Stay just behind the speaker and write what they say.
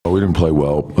didn't play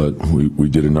well, but we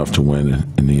did enough to win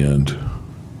in the end.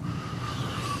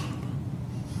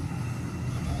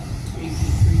 18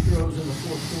 free throws in the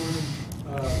fourth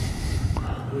quarter.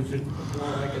 Was it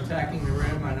more like attacking the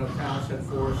rim? I know Towns had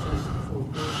 4 assists in the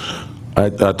fourth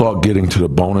quarter. I thought getting to the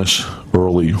bonus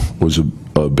early was a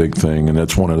big thing, and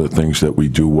that's one of the things that we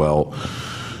do well.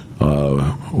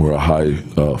 We're a high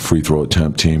free throw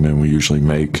attempt team, and we usually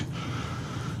make.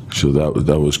 So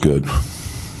that was good. Any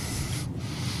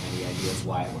ideas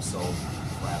why it was so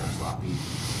flat or sloppy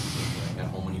at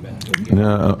home when you've been in a good game?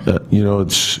 No, you know,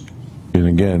 it's, and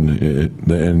again,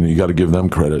 and you got to give them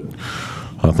credit.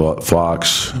 I thought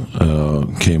Fox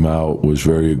came out, was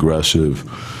very aggressive.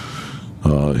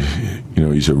 You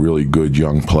know, he's a really good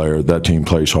young player. That team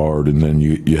plays hard, and then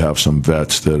you have some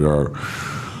vets that are,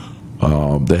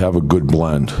 they have a good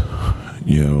blend.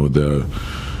 You know,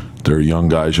 their young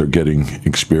guys are getting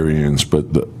experience, but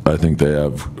I think they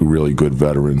have really good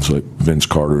veterans like Vince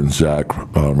Carter and Zach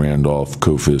Randolph,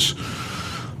 Kufis.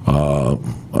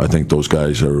 I think those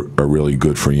guys are really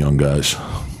good for young guys. It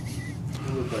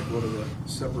looked like one of the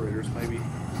separators, maybe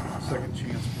second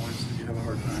chance points. Did you have a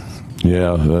hard time?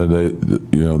 Yeah,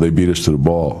 they beat us to the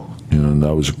ball. You know, and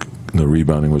that was, the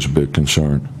rebounding was a big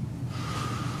concern.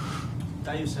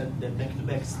 You said that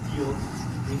back-to-back steals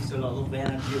brings a lot of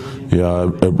energy.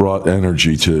 Yeah, it brought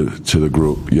energy to the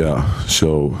group. Yeah,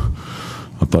 so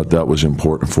I thought that was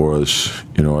important for us.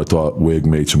 You know, I thought Wig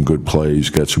made some good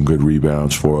plays, got some good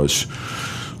rebounds for us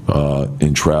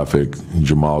in traffic.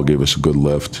 Jamal gave us a good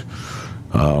lift,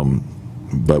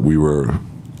 but we were,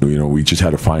 you know, we just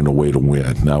had to find a way to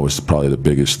win. That was probably the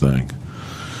biggest thing.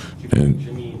 And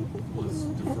Jimmy was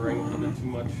deferring a little bit too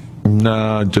much.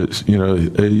 nah, just, you know,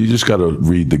 you just got to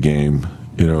read the game.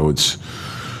 You know, it's.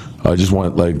 I just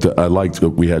want, I liked that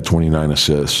we had 29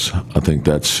 assists. I think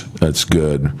that's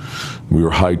good. We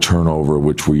were high turnover,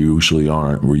 which we usually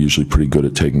aren't. We're usually pretty good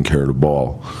at taking care of the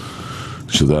ball.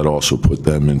 So that also put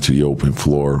them into the open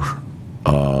floor.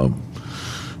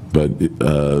 But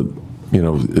you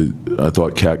know, I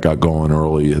thought Cat got going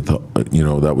early. I thought, you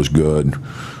know, that was good.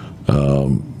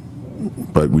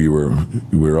 But we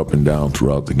were up and down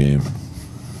throughout the game.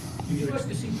 Would you like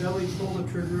to see Belly pull the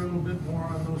trigger a little bit more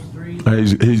on those threes?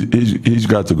 He's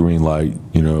got the green light.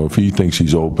 You know, if he thinks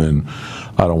he's open,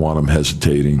 I don't want him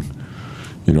hesitating.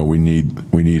 You know, we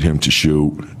need him to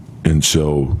shoot, and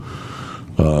so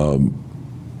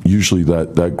usually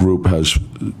that group has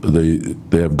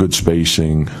they have good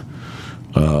spacing,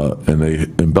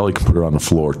 and Belly can put it on the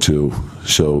floor too.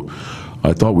 So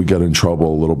I thought we got in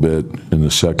trouble a little bit in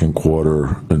the second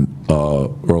quarter and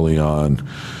early on.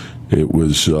 It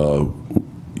was, you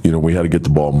know, we had to get the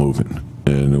ball moving,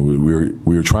 and we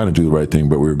were trying to do the right thing,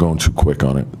 but we were going too quick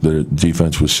on it. The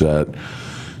defense was set,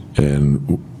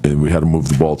 and we had to move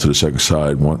the ball to the second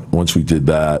side. Once we did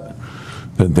that,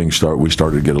 then we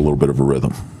started to get a little bit of a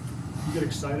rhythm. You get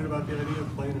excited about the idea of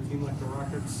playing a team like the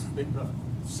Rockets,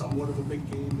 somewhat of a big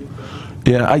game?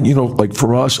 Yeah, you know, like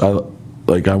for us, I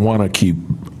want to keep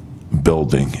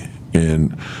building.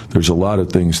 And there's a lot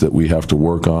of things that we have to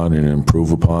work on and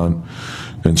improve upon,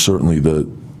 and certainly the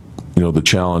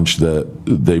challenge that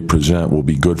they present will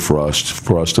be good for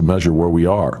us to measure where we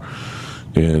are.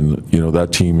 And you know,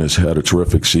 that team has had a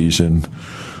terrific season.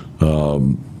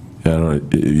 And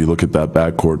you look at that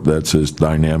backcourt, that's as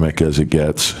dynamic as it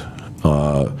gets.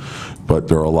 But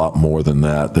there are a lot more than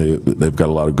that. They've got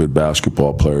a lot of good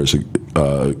basketball players.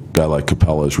 A guy like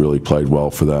Capella has really played well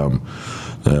for them.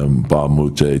 Bob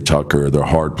Mute, Tucker, they're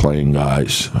hard-playing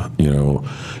guys. You know,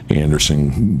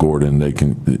 Anderson, Gordon,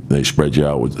 they spread you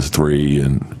out with the three,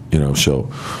 and you know, so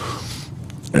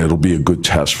it'll be a good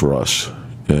test for us.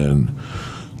 And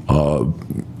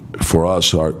for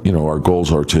us, our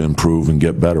goals are to improve and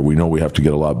get better. We know we have to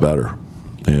get a lot better,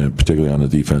 and particularly on the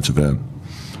defensive end.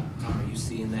 Are you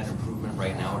seeing that improvement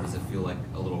right now, or does it feel like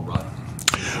a little rough?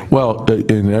 Well,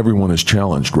 and everyone is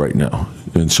challenged right now,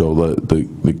 and so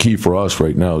the key for us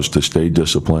right now is to stay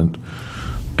disciplined,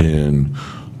 and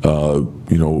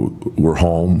you know, we're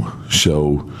home,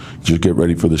 so just get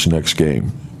ready for this next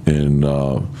game. And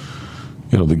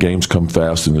you know, the games come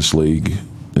fast in this league,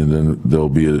 and then there'll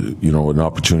be an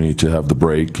opportunity to have the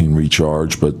break and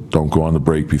recharge, but don't go on the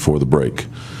break before the break.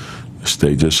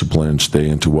 Stay disciplined, stay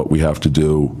into what we have to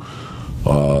do,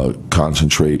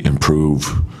 concentrate,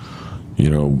 improve. You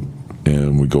know,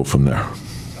 and we go from there. Talk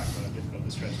about how difficult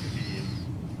the stretch could be,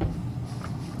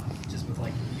 just with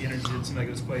like the energy. It seemed like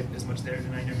it was quite as much there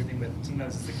tonight and everything, but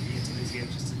sometimes it's the key in some of these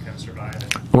games just to kind of survive.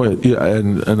 Well, yeah,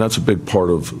 and that's a big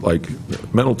part of, like,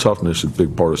 mental toughness is a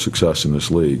big part of success in this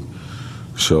league.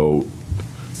 So,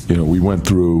 you know, we went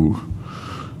through,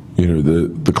 You know,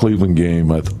 the Cleveland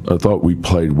game, I thought we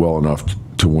played well enough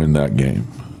to win that game.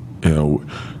 You know,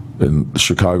 in the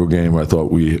Chicago game, I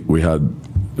thought we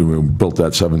built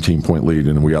that 17-point lead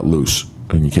and we got loose,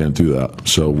 and you can't do that.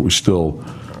 So we still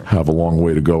have a long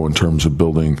way to go in terms of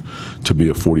building to be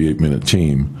a 48-minute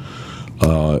team.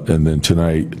 And then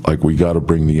tonight, like, we got to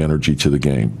bring the energy to the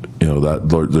game. You know, that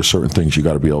there's certain things you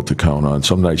got to be able to count on.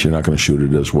 Some nights you're not going to shoot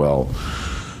it as well.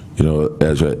 You know,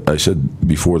 as I said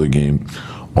before the game,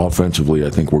 offensively, I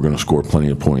think we're going to score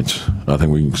plenty of points. I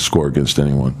think we can score against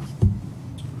anyone.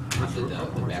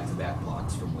 The back-to-back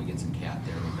blocks from Wiggins and Cat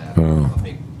there with that a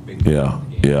big Yeah,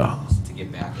 yeah. to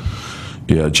get back.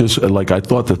 Yeah, just like I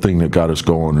thought the thing that got us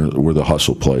going were the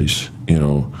hustle plays, you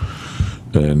know,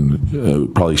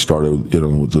 and probably started, you know,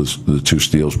 with the 2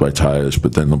 steals by Tyus,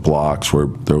 but then the blocks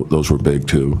those were big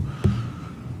too.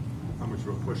 How much of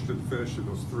a push to the finish and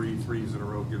those 3 threes in a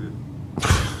row get it?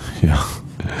 Yeah,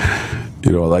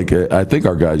 you know, like I think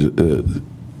our guys, you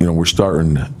know, we're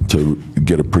starting to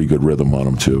get a pretty good rhythm on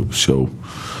them too. So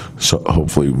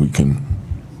hopefully we can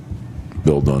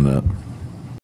build on that.